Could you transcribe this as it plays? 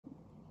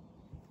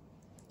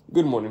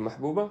Good morning,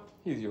 Mahbuba.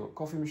 Here's your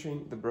coffee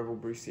machine, the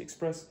Barista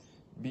Express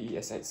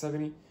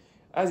BES870.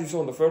 As you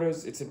saw in the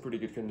photos, it's in pretty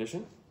good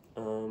condition.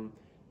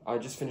 I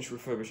just finished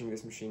refurbishing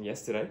this machine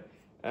yesterday,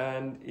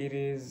 and it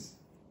is,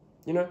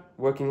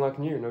 working like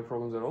new, no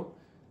problems at all.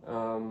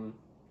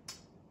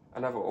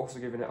 And I've also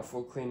given it a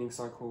full cleaning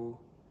cycle,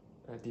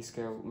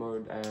 descale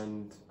mode,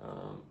 and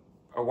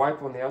a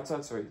wipe on the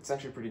outside, so it's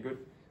actually pretty good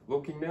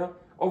looking now.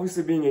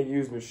 Obviously, being a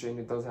used machine,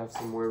 it does have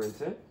some wear and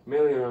tear,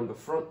 mainly around the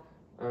front.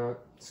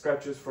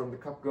 Scratches from the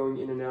cup going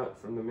in and out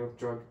from the milk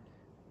jug.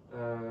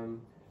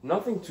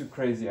 Nothing too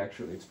crazy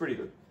actually, it's pretty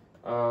good.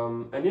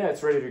 And yeah,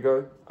 it's ready to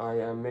go. I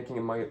am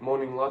making my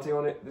morning latte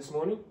on it this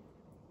morning.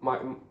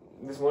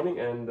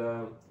 And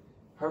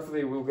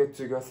hopefully we'll get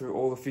to go through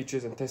all the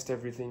features and test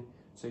everything,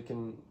 so you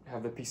can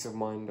have the peace of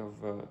mind of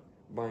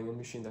buying a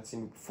machine that's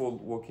in full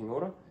working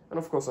order. And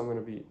of course I'm going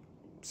to be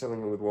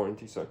selling it with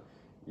warranty, so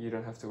you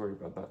don't have to worry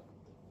about that.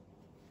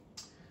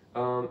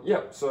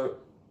 Yeah, so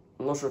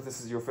I'm not sure if this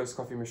is your first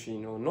coffee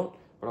machine or not,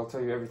 but I'll tell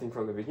you everything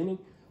from the beginning.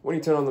 When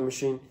you turn on the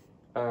machine,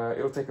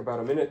 it'll take about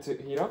a minute to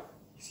heat up.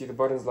 You see the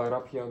buttons light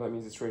up here, that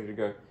means it's ready to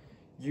go.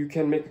 You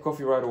can make the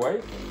coffee right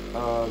away,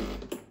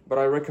 but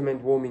I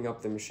recommend warming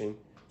up the machine.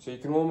 So you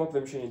can warm up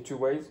the machine in two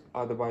ways,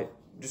 either by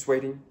just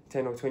waiting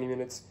 10 or 20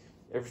 minutes.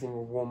 Everything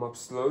will warm up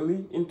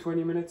slowly in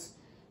 20 minutes.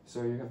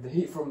 So you have the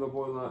heat from the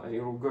boiler, and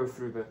it will go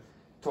through the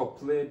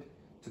top lid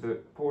to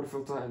the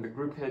portafilter and the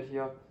group head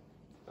here.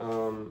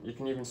 You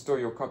can even store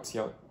your cups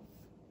here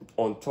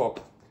on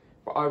top,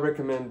 but I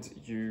recommend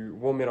you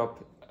warm it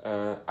up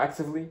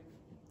actively,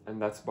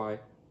 and that's by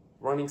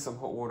running some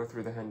hot water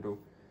through the handle.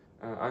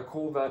 I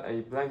call that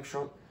a blank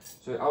shot.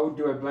 So I would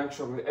do a blank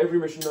shot with every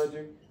machine I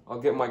do.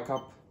 I'll get my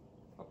cup,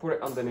 I'll put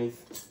it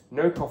underneath,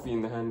 no coffee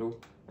in the handle,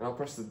 and I'll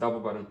press the double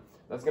button.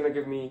 That's going to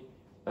give me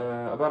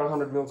about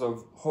 100 mils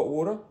of hot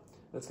water.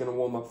 That's going to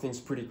warm up things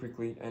pretty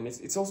quickly, and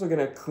it's also going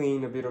to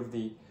clean a bit of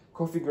the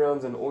coffee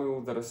grounds and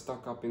oil that are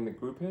stuck up in the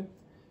group head.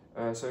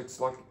 So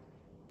it's like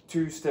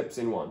 2 steps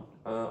in one.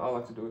 I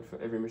like to do it for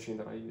every machine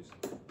that I use.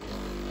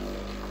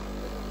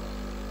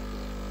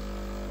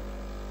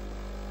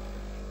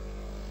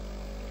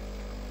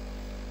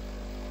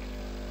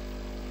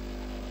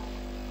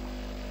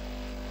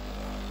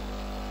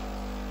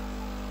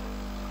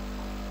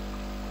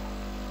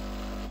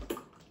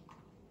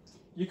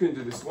 You can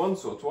do this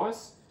once or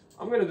twice.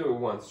 I'm going to do it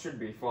once, should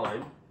be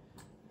fine.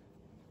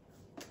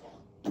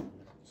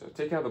 So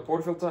take out the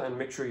portafilter and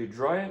make sure you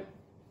dry it.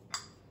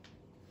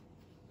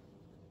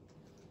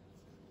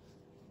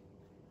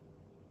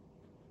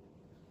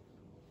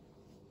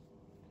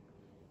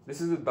 This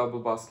is a double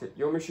basket.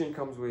 Your machine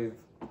comes with,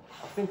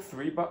 I think,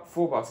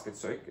 4 baskets.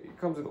 So it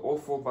comes with all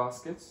 4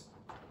 baskets,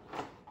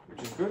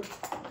 which is good.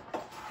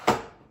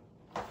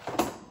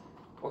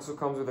 Also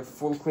comes with a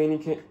full cleaning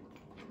kit.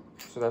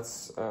 So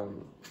that's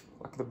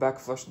like the back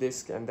flush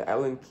disc and the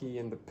Allen key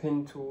and the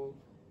pin tool.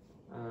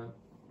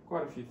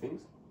 Quite a few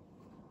things.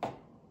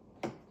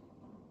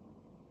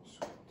 Just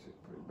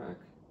put it back.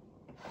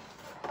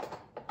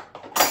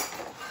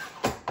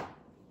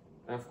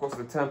 And of course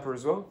the tamper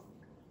as well.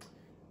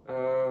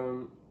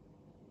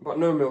 But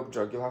no milk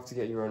jug, you'll have to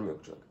get your own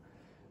milk jug.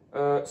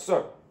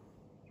 So,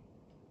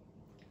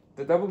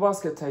 the double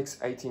basket takes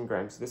 18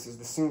 grams. This is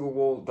the single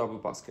wall double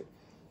basket.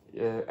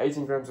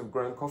 18 grams of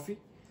ground coffee.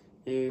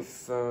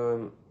 If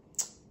there's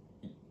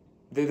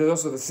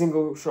also the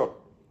single shot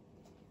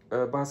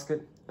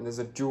basket, and there's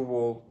a dual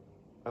wall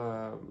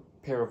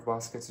pair of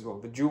baskets as well.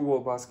 The dual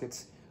wall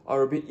baskets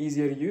are a bit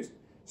easier to use,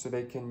 so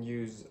they can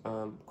use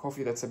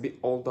coffee that's a bit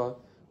older,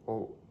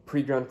 or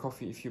pre-ground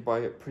coffee if you buy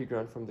it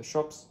pre-ground from the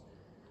shops.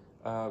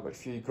 But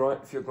if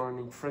you're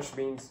grinding fresh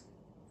beans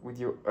with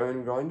your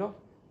own grinder,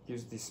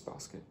 use this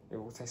basket. It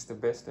will taste the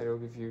best, and it will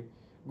give you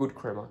good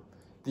crema.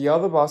 The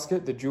other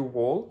basket, the dual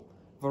wall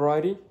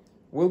variety,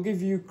 will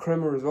give you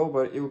crema as well,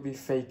 but it will be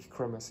fake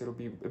crema, so it'll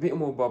be a bit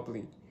more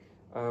bubbly.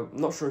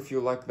 Not sure if you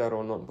like that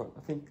or not, but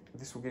I think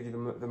this will give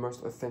you the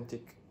most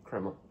authentic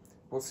crema.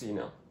 We'll see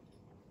now.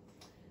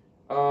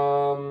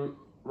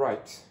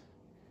 Right.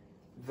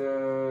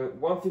 The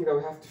one thing that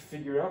we have to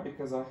figure out,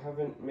 because I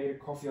haven't made a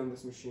coffee on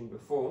this machine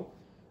before,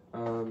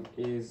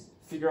 is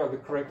figure out the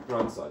correct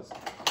grind size.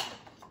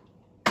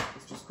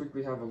 Let's just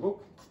quickly have a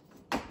look.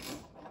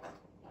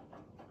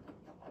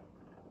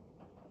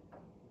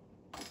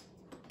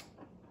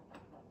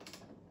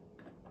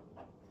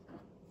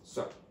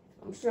 So,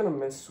 I'm just going to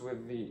mess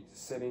with the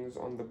settings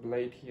on the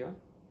blade here.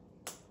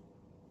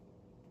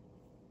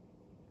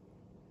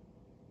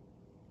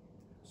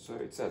 So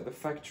it's at the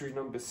factory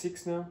number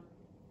 6 now.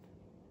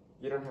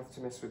 You don't have to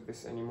mess with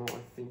this anymore,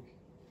 I think.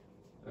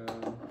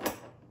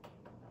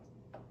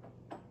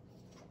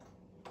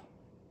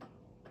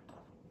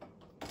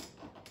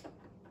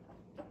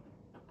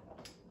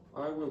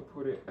 I will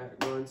put it at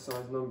grind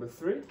size number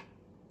 3.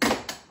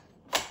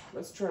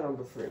 Let's try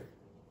number 3.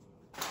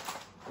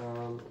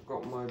 I've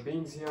got my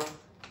beans here.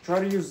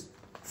 Try to use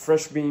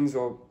fresh beans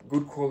or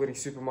good quality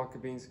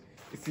supermarket beans.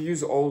 If you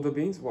use older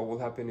beans, what will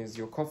happen is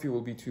your coffee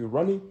will be too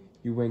runny.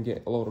 You won't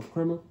get a lot of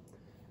crema.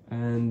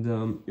 and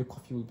your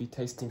coffee will be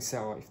tasting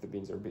sour if the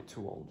beans are a bit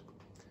too old.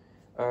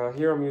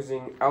 Here I'm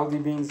using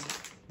Aldi beans.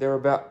 They're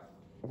about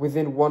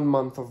within 1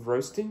 month of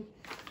roasting.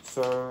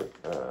 So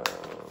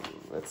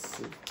let's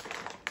see.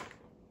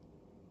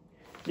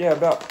 Yeah,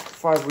 about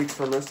 5 weeks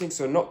from roasting,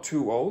 so not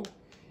too old.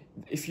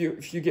 If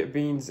you get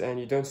beans and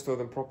you don't store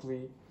them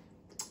properly,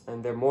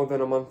 and they're more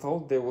than a month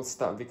old, they will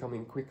start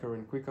becoming quicker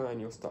and quicker,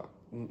 and you'll start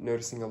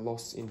noticing a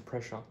loss in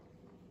pressure.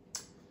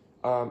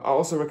 I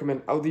also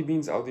recommend Aldi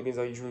beans. Aldi beans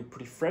are usually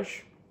pretty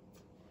fresh.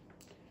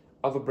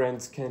 Other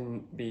brands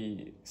can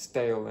be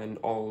stale and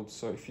old,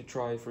 so if you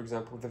try, for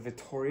example, the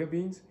Victoria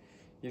beans,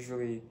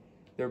 usually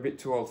they're a bit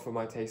too old for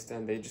my taste,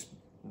 and they just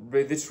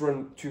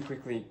run too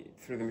quickly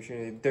through the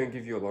machine. They don't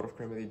give you a lot of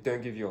cream, they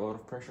don't give you a lot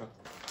of pressure.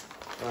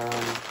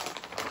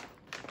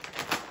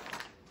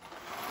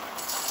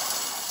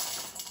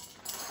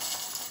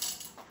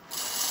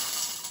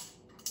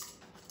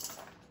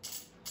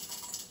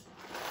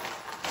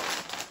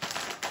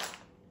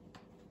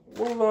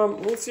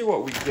 We'll see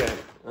what we get.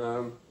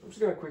 I'm just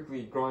going to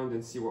quickly grind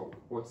and see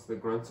what's the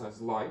grind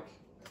size like.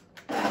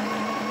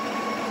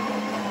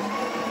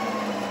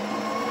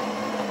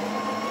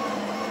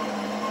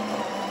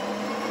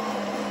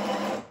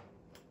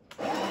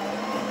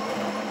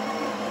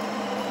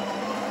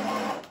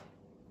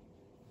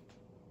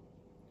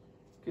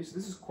 Okay, so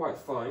this is quite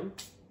fine.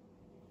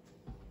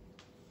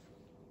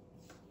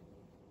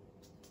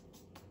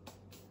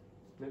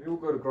 Maybe we'll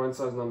go to grind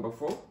size number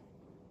 4.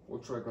 We'll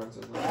try grind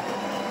size number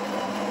 4.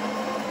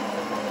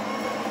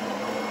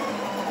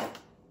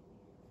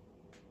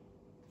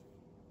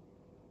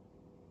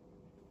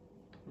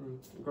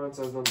 Grind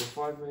size number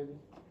 5 maybe,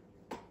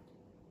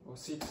 or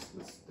 6.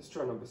 Let's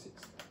try number 6.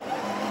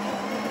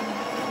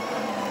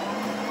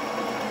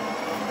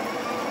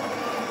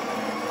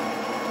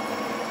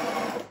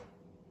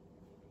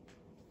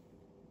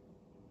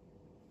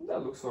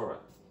 That looks alright.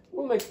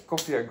 We'll make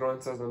coffee at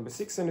grind size number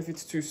 6, and if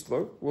it's too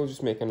slow, we'll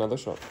just make another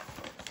shot.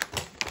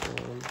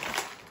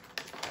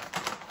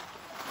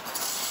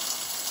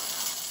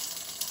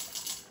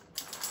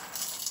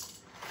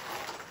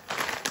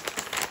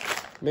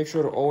 Make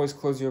sure to always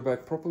close your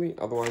bag properly,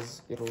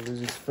 otherwise it'll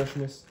lose its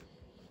freshness.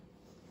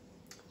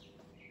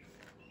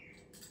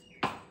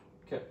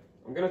 Okay,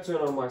 I'm going to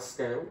turn on my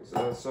scale,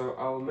 so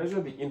I'll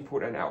measure the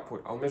input and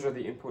output. I'll measure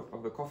the input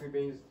of the coffee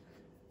beans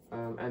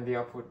and the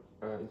output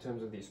in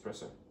terms of the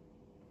espresso.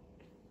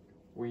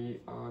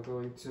 We are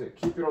going to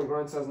keep it on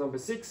grind size number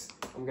 6.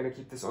 I'm going to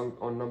keep this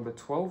on number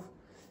 12.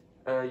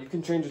 You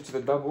can change it to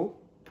the double.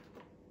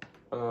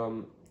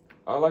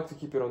 I like to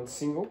keep it on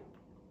single.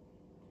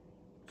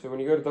 So when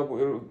you go to double,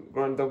 it'll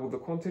grind double the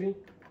quantity.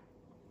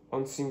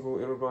 On single,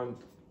 it'll grind,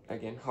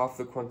 again, half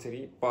the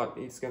quantity, but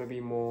it's going to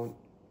be more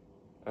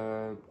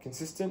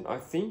consistent, I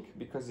think,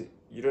 because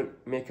you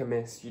don't make a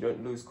mess, you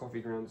don't lose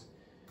coffee grounds.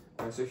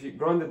 So if you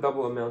grind the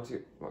double amount,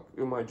 it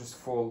might just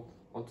fall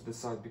onto the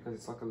side because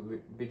it's like a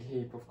big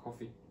heap of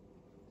coffee.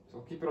 So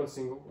I'll keep it on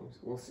single,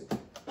 we'll see.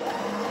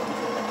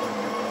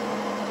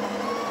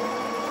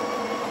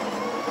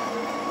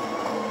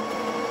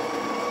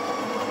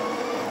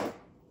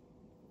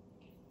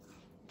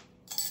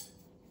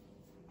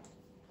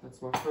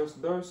 That's my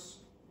first dose.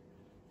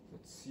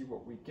 Let's see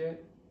what we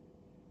get.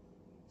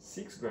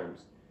 6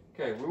 grams.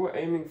 Okay, we were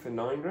aiming for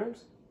 9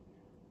 grams.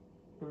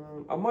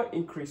 I might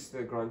increase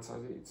the grind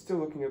size. It's still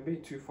looking a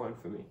bit too fine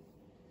for me.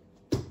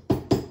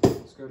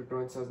 Let's go to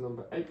grind size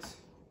number 8.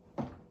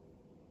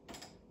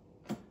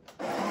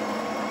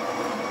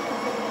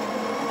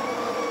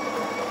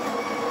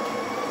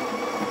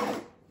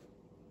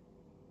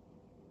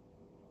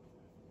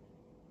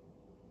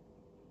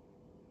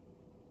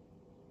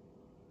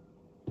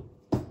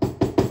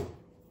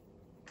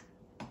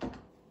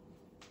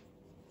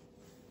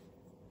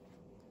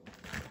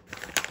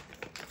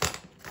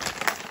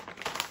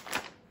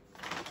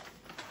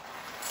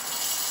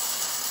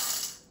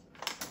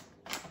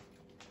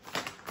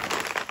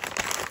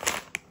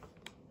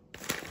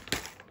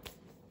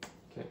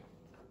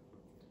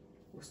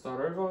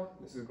 Start over.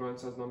 This is grind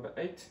size number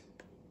 8.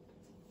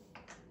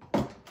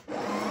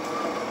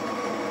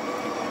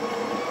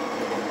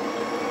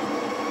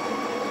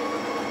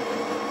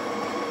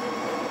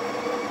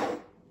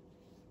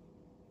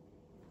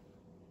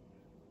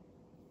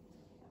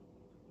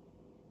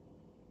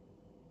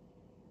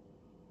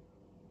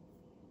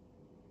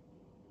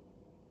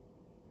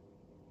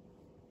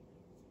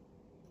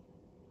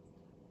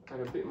 Add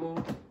a bit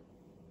more.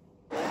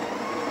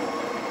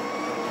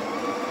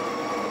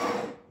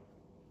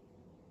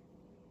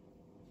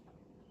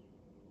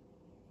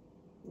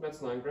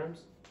 That's 9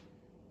 grams.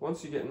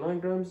 Once you get 9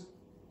 grams,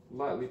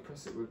 lightly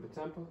press it with the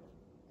tamper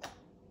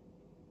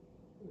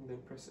and then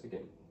press it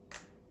again.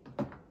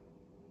 So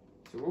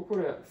we'll put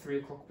it at 3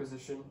 o'clock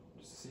position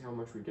just to see how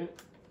much we get.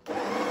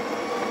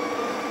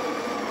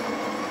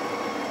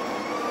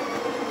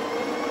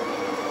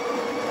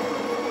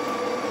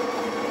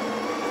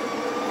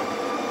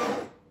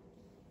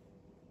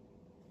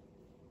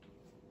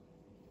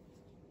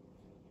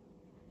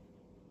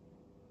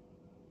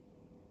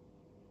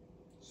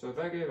 So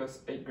that gave us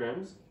 8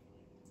 grams.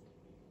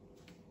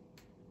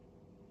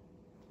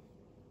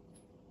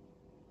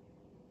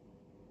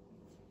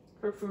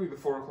 Hopefully the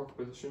 4 o'clock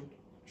position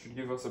should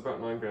give us about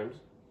 9 grams.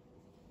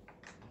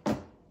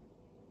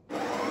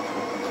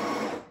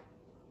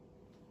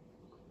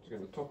 Just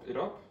going to top it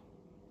up.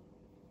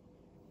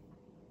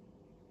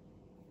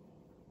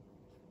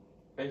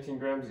 18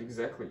 grams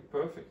exactly,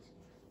 perfect.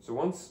 So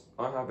once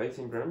I have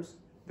 18 grams,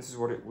 this is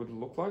what it would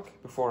look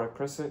like before I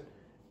press it.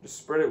 Just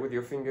spread it with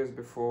your fingers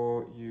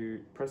before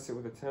you press it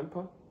with a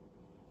tamper.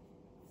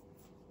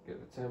 Get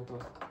the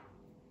tamper.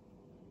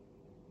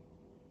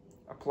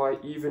 Apply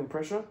even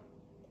pressure.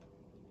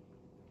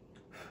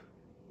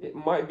 It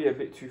might be a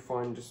bit too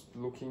fine just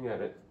looking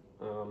at it,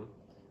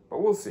 but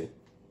we'll see.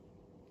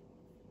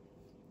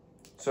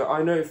 So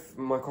I know if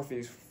my coffee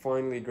is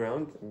finely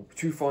ground,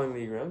 too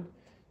finely ground,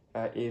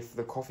 if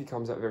the coffee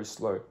comes out very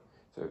slow.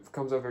 So if it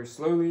comes out very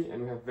slowly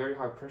and we have very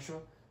high pressure,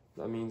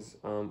 that means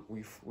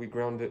we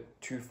ground it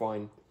too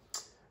fine.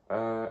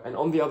 And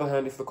on the other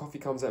hand, if the coffee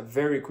comes out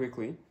very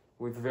quickly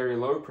with very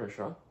low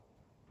pressure,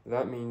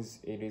 that means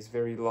it is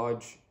very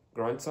large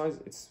grind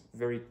size. It's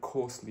very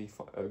coarsely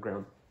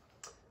ground.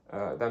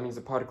 That means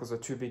the particles are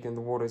too big and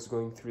the water is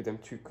going through them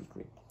too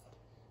quickly.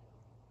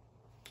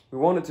 We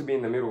want it to be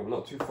in the middle,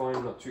 not too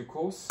fine, not too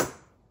coarse.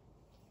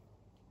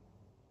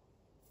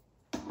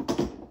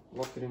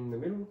 Lock it in the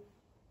middle.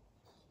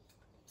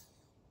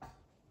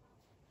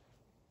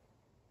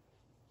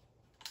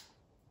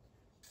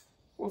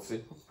 We'll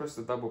see. Press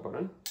the double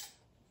button.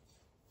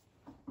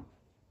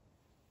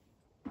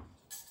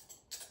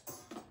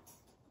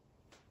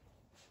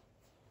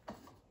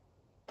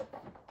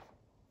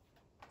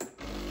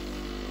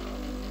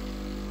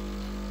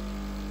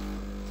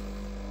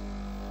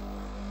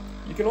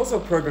 You can also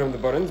program the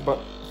buttons, but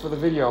for the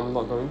video I'm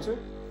not going to.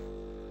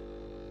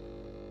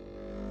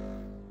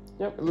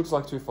 Yep, it looks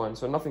like too fine,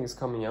 so nothing is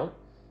coming out.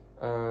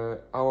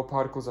 Our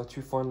particles are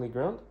too finely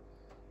ground.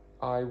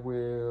 I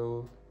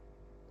will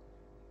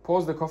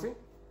pause the coffee.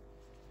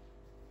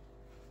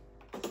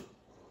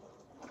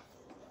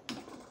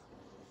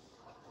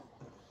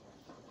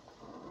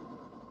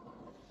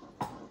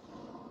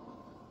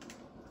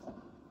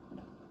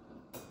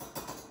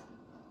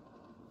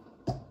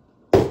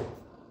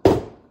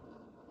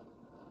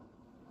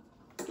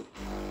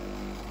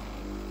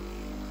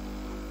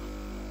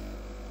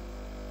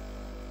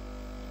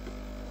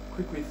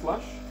 Quickly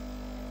flush.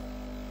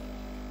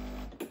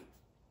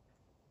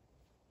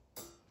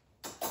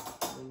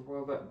 And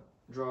while that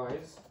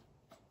dries,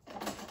 I'm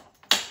going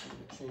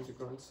to change the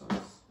grind size.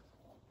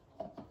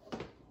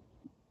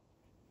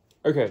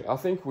 Okay, I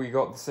think we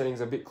got the settings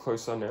a bit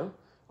closer now.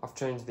 I've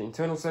changed the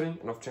internal setting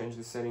and I've changed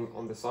the setting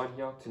on the side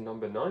here to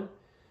number 9.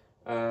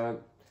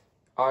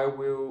 I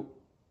will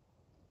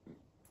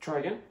try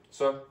again.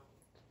 So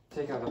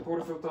take out the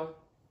portafilter.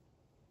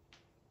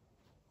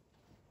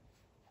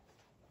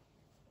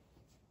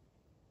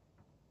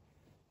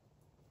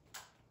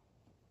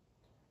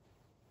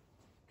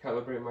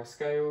 Calibrate my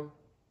scale,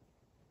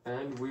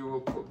 and we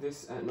will put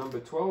this at number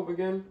 12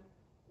 again.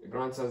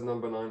 Grind size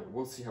number 9.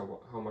 We'll see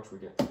how much we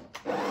get.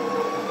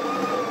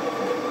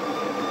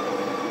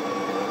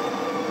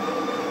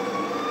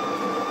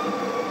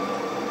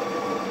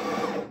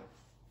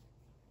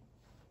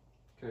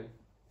 Okay,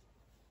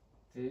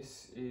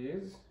 this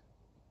is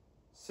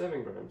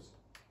 7 grams.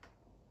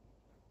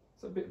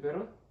 It's a bit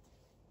better.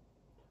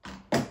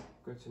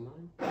 Go to 9.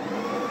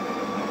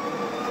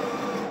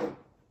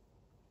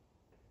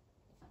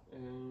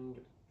 And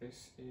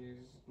this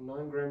is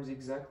 9 grams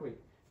exactly.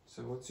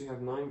 So once you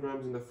have 9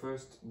 grams in the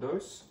first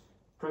dose,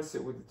 press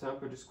it with the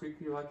tamper just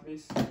quickly like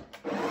this.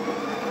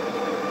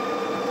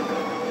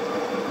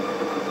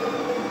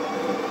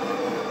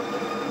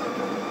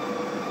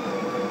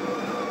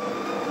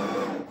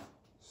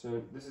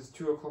 So this is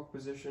 2 o'clock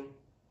position.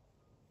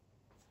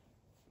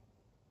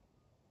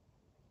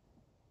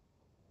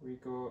 We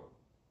got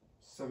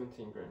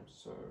 17 grams,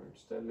 so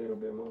just a little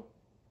bit more.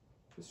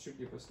 This should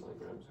give us 9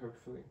 grams,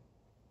 hopefully.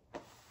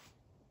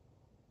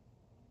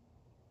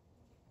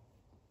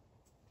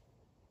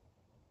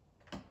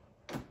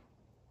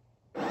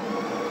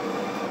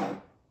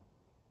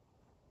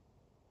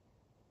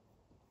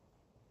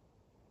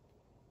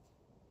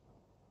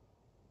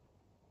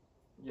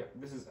 Yeah,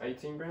 this is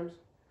 18 grams.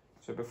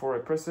 So before I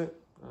press it,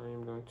 I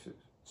am going to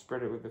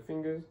spread it with the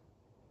fingers.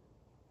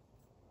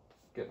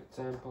 Get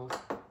the tamper.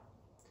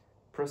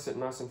 Press it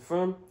nice and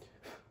firm.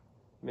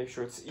 Make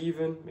sure it's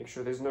even. Make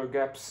sure there's no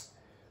gaps.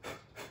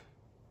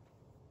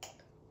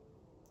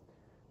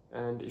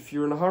 And if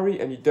you're in a hurry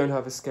and you don't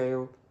have a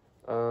scale,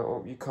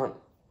 or you don't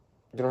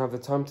have the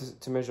time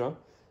to measure,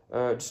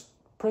 just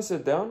press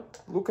it down.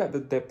 Look at the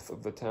depth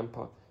of the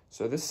tamper.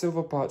 So this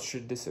silver part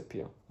should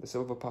disappear. The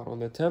silver part on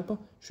the tamper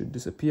should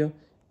disappear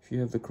if you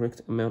have the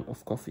correct amount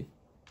of coffee.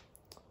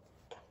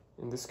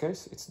 In this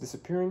case, it's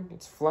disappearing,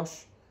 it's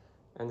flush,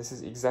 and this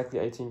is exactly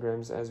 18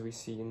 grams as we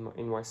see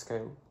in my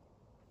scale.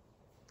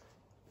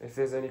 If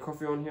there's any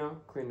coffee on here,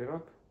 clean it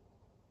up.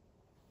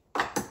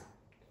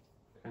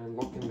 And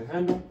lock in the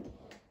handle.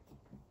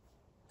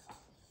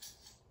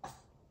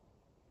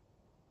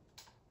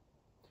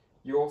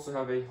 You also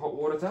have a hot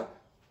water tap,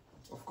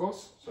 of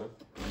course, so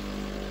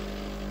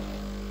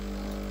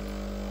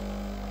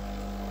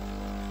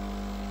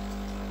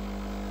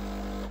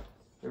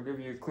it'll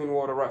give you clean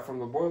water right from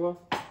the boiler.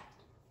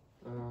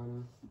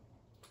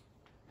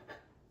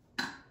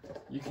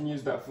 You can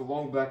use that for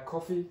long black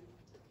coffee.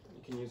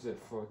 You can use it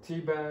for tea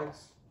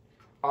bags.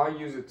 I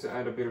use it to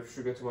add a bit of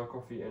sugar to my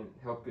coffee and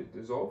help it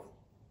dissolve.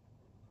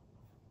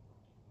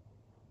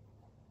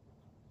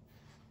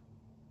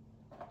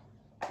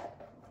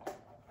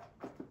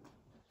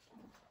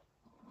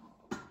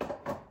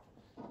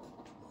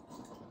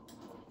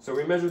 So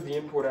we measured the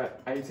input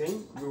at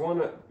 18. We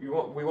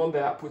want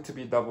the output to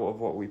be double of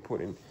what we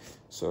put in.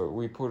 So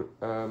we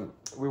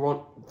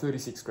want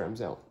 36 grams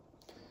out.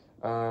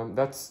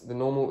 That's the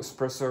normal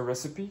espresso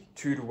recipe,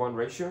 2-to-1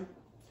 ratio.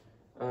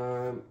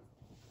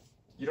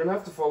 You don't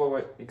have to follow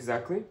it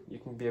exactly. You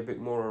can be a bit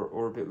more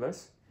or a bit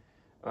less.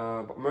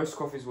 But most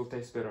coffees will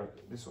taste better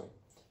this way.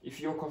 If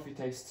your coffee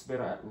tastes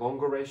better at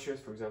longer ratios,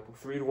 for example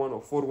 3-to-1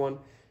 or 4-to-1,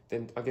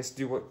 then I guess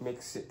do what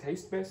makes it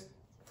taste best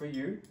for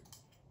you.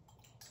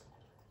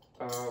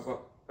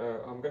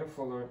 I'm going to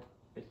follow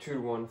a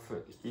 2-to-1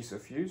 for ease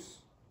of use,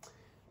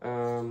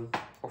 or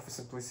for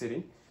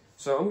simplicity.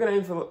 So I'm going to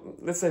aim for,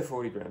 let's say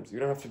 40 grams. You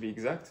don't have to be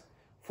exact.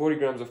 40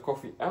 grams of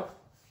coffee out.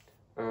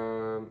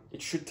 It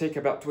should take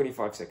about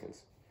 25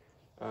 seconds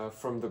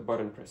from the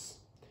button press.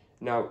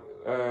 Now,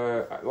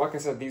 like I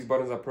said, these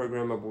buttons are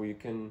programmable. You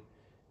can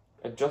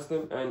adjust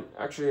them. And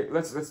actually,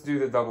 let's do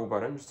the double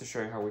button just to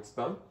show you how it's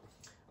done.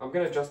 I'm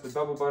going to adjust the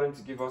double button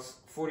to give us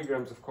 40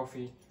 grams of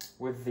coffee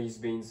with these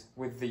beans,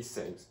 with these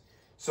settings.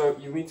 So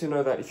you need to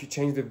know that if you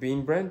change the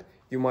bean brand,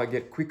 you might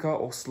get quicker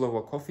or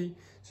slower coffee.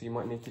 So you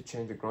might need to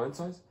change the grind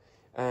size.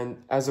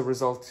 And as a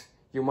result,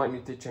 you might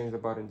need to change the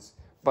buttons.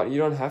 But you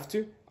don't have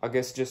to. I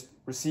guess just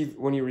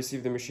when you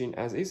receive the machine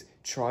as is,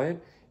 try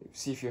it,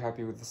 see if you're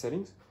happy with the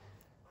settings.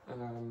 So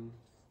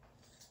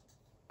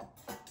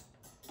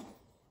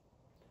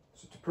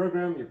to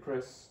program, you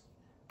press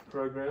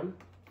program.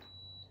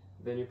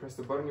 Then you press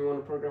the button you want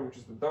to program, which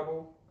is the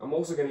double. I'm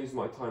also going to use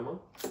my timer.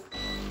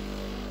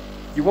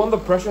 You want the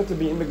pressure to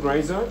be in the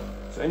gray zone.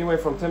 So anywhere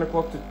from 10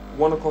 o'clock to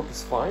 1 o'clock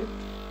is fine.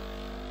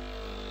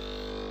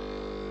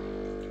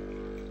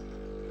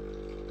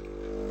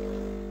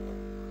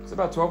 It's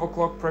about 12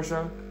 o'clock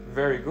pressure.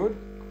 Very good.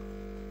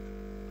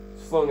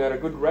 It's flowing at a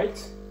good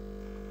rate.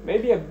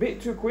 Maybe a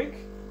bit too quick,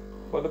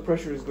 but the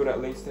pressure is good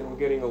at least, and we're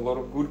getting a lot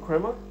of good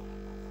crema.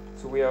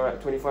 So we are at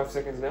 25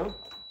 seconds now.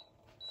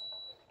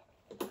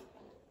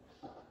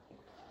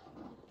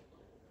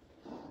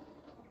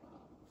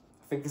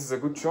 I think this is a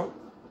good shot.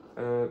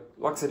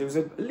 Like I said, it was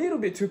a little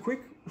bit too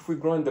quick. If we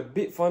grind a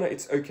bit finer,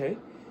 it's okay.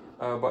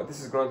 But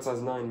this is grind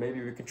size 9. Maybe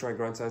we can try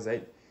grind size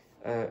 8.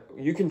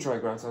 You can try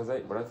grind size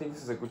 8, but I think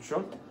this is a good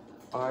shot.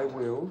 I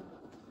will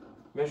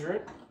measure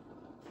it.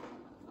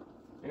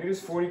 And it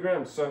is 40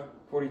 grams, so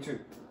 42.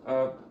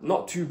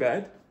 Not too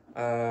bad.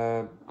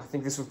 I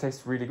think this will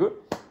taste really good.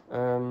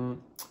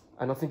 And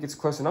I think it's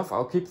close enough.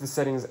 I'll keep the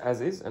settings as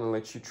is, and I'll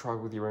let you try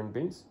with your own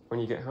beans when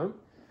you get home.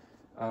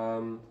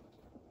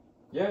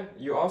 Yeah,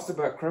 you asked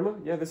about crema.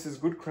 Yeah, this is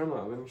good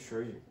crema. Let me show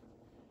you.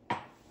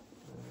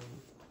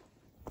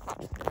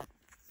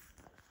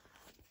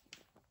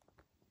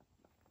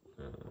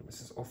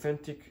 This is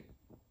authentic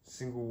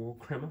single wall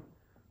crema,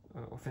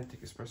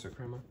 authentic espresso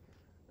crema.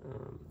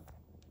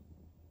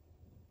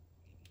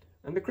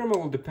 And the crema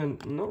will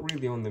depend not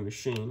really on the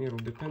machine, it will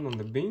depend on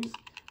the beans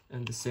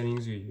and the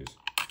settings you use.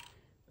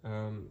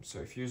 So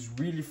if you use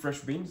really fresh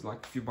beans,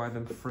 like if you buy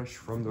them fresh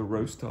from the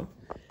roaster,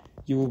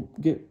 you will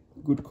get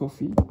good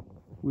coffee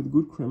with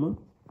good crema.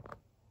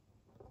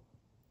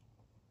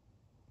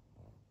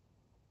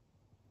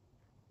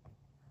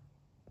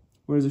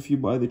 Whereas if you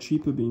buy the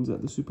cheaper beans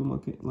at the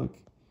supermarket,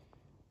 like,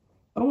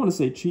 I don't want to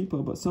say cheaper,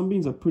 but some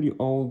beans are pretty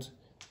old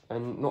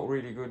and not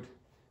really good.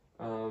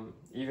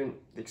 Even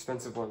the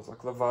expensive ones, like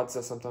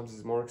Lavazza, sometimes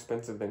is more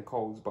expensive than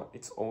Coles, but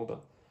it's older.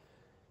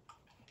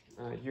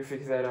 You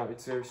figure that out,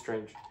 it's very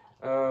strange.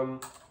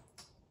 But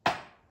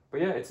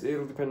yeah,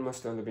 it'll depend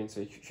mostly on the beans.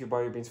 So if you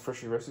buy your beans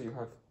freshly roasted, you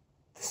have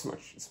this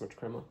much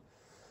crema.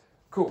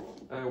 Cool.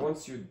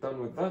 Once you're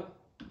done with that,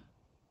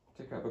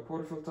 take out the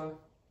portafilter,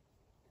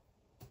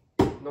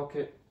 knock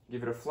it,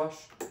 give it a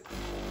flush.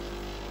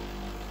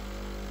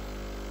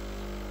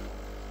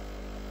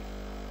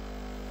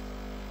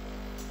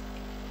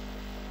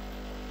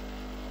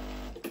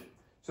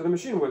 So the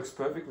machine works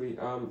perfectly.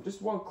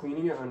 Just while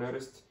cleaning it, I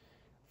noticed,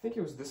 I think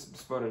it was this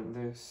button,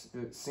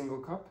 the single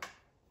cup,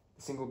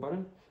 the single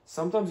button.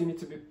 Sometimes you need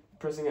to be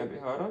pressing it a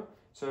bit harder.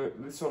 So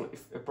this one,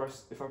 if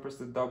I press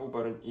the double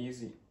button,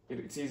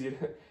 it's easier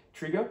to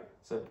trigger.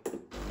 So,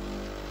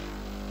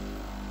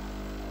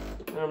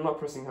 and I'm not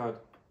pressing hard.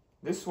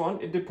 This one,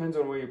 it depends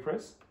on where you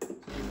press. So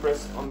if you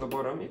press on the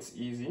bottom, it's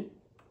easy.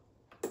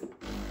 If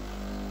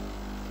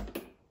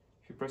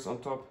you press on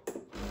top,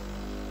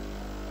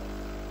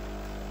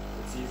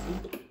 it's easy.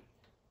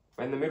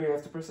 But in the middle, you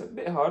have to press a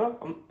bit harder.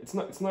 It's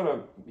not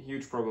a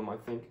huge problem, I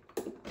think.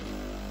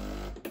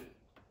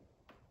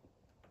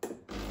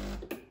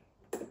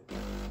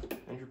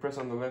 And if you press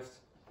on the left,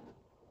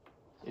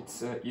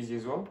 it's easy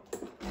as well.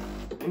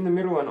 In the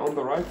middle and on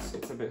the right,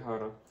 it's a bit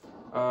harder.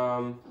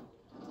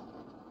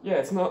 yeah,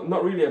 it's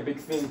not really a big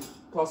thing.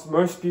 Plus,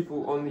 most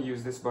people only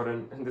use this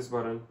button and this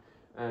button,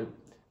 and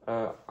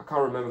I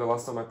can't remember the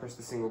last time I pressed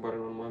a single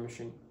button on my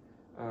machine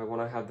when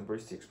I had the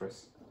Barista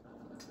Express.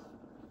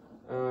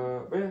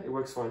 But yeah, it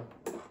works fine.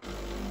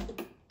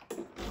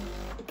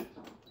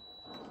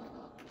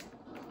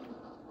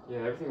 Yeah,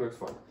 everything works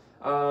fine.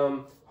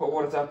 Hot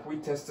water tap, we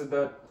tested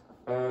that.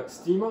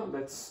 Steamer,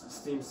 let's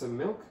steam some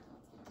milk.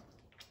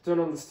 Turn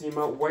on the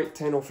steamer, wait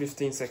 10 or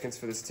 15 seconds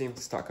for the steam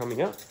to start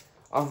coming out.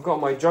 I've got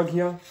my jug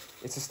here.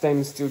 It's a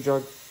stainless steel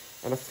jug,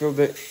 and I filled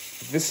it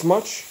this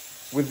much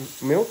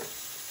with milk,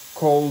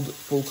 cold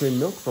full cream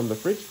milk from the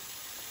fridge,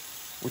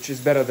 which is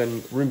better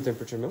than room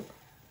temperature milk.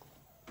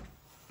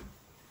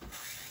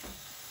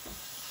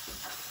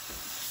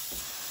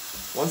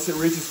 Once it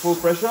reaches full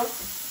pressure,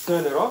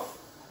 turn it off,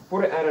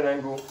 put it at an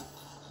angle,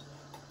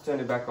 turn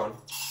it back on.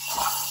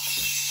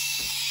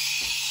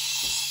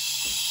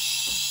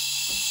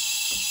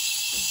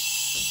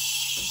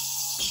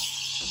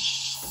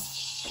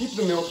 Keep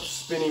the milk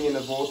spinning in the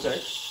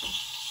vortex.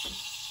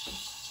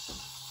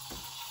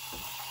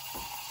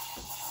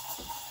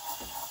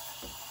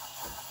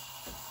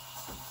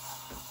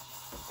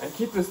 And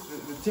keep the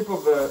tip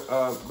of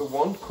the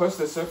wand close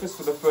to the surface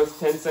for the first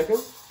 10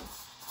 seconds.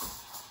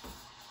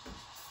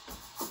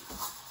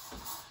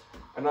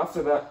 And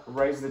after that,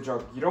 raise the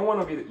jug. You don't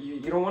want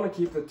to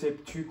keep the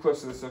tip too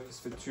close to the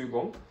surface for too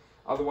long.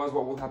 Otherwise,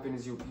 what will happen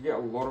is you get a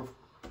lot of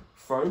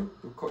foam.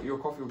 Your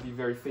coffee will be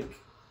very thick.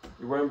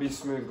 It won't be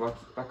smooth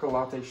like a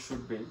latte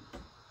should be.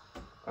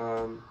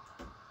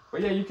 But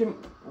yeah, you can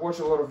watch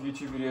a lot of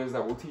YouTube videos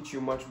that will teach you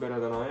much better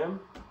than I am.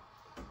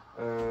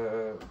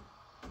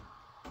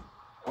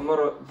 I'm not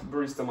a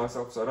barista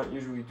myself, so I don't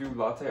usually do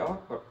latte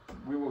art, but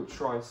we will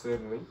try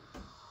certainly.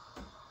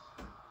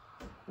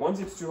 Once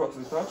it's too hot to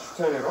the touch,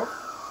 turn it off.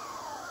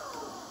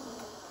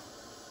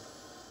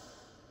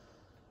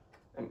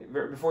 And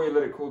before you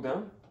let it cool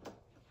down,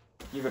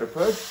 give it a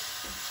purge.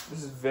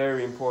 This is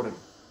very important.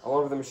 A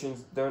lot of the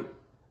machines don't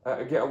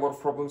get a lot of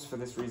problems for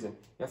this reason.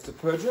 You have to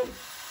purge it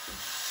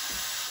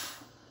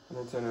and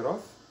then turn it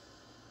off.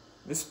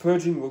 This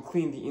purging will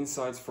clean the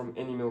insides from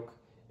any milk.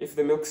 If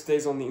the milk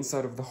stays on the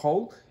inside of the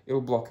hole, it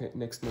will block it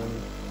next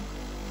morning.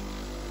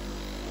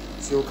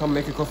 So you'll come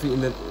make a coffee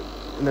on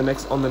the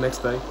next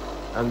day,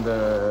 and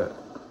the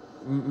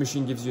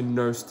machine gives you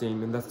no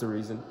steam, and that's the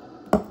reason.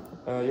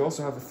 You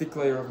also have a thick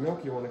layer of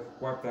milk. You want to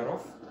wipe that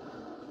off.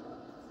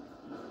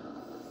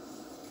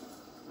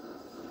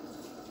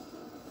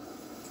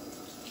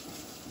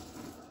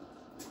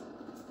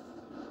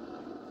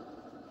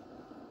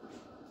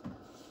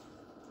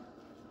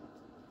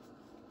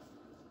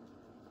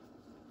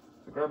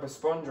 Grab a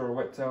sponge or a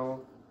wet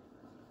towel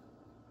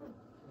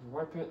and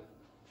wipe it.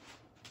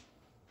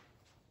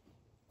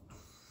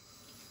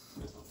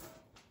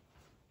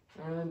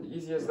 And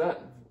easy as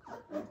that.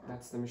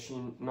 That's the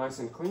machine nice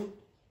and clean.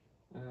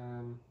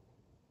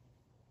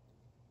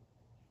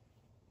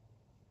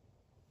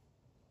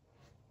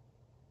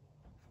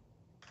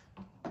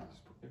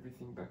 Just put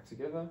everything back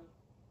together.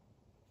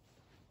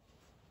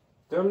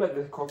 Don't let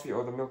the coffee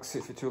or the milk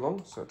sit for too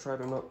long, so try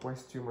to not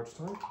waste too much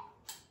time.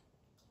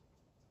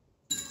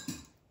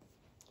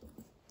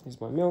 Here's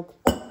my milk.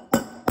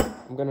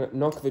 I'm gonna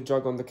knock the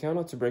jug on the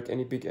counter to break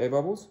any big air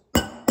bubbles,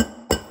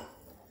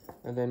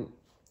 and then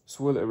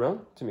swirl it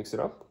around to mix it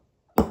up.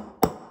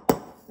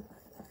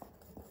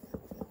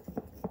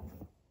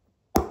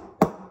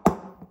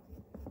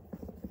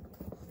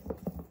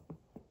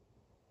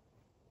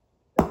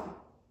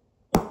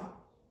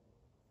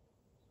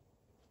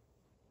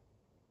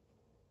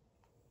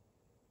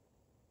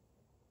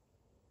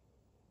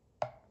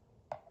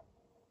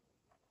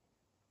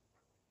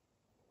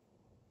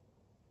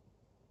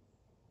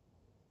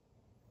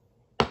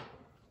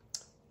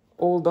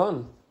 All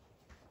done.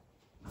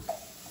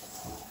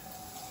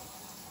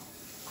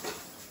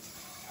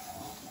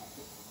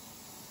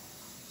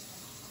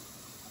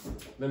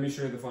 Let me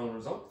show you the final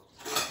result.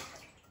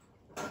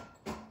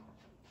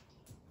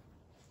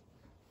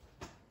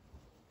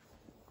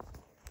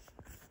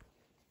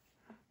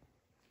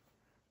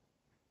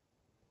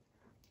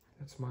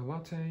 That's my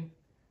latte.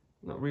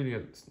 Not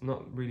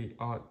really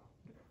art,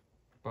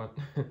 but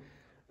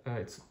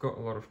it's got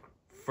a lot of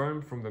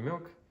foam from the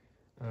milk.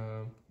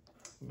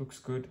 Looks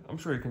good. I'm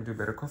sure you can do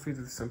better coffee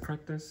with some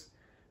practice.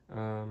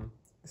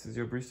 This is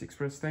your Barista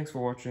Express. Thanks for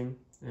watching,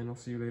 and I'll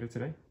see you later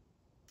today.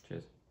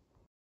 Cheers.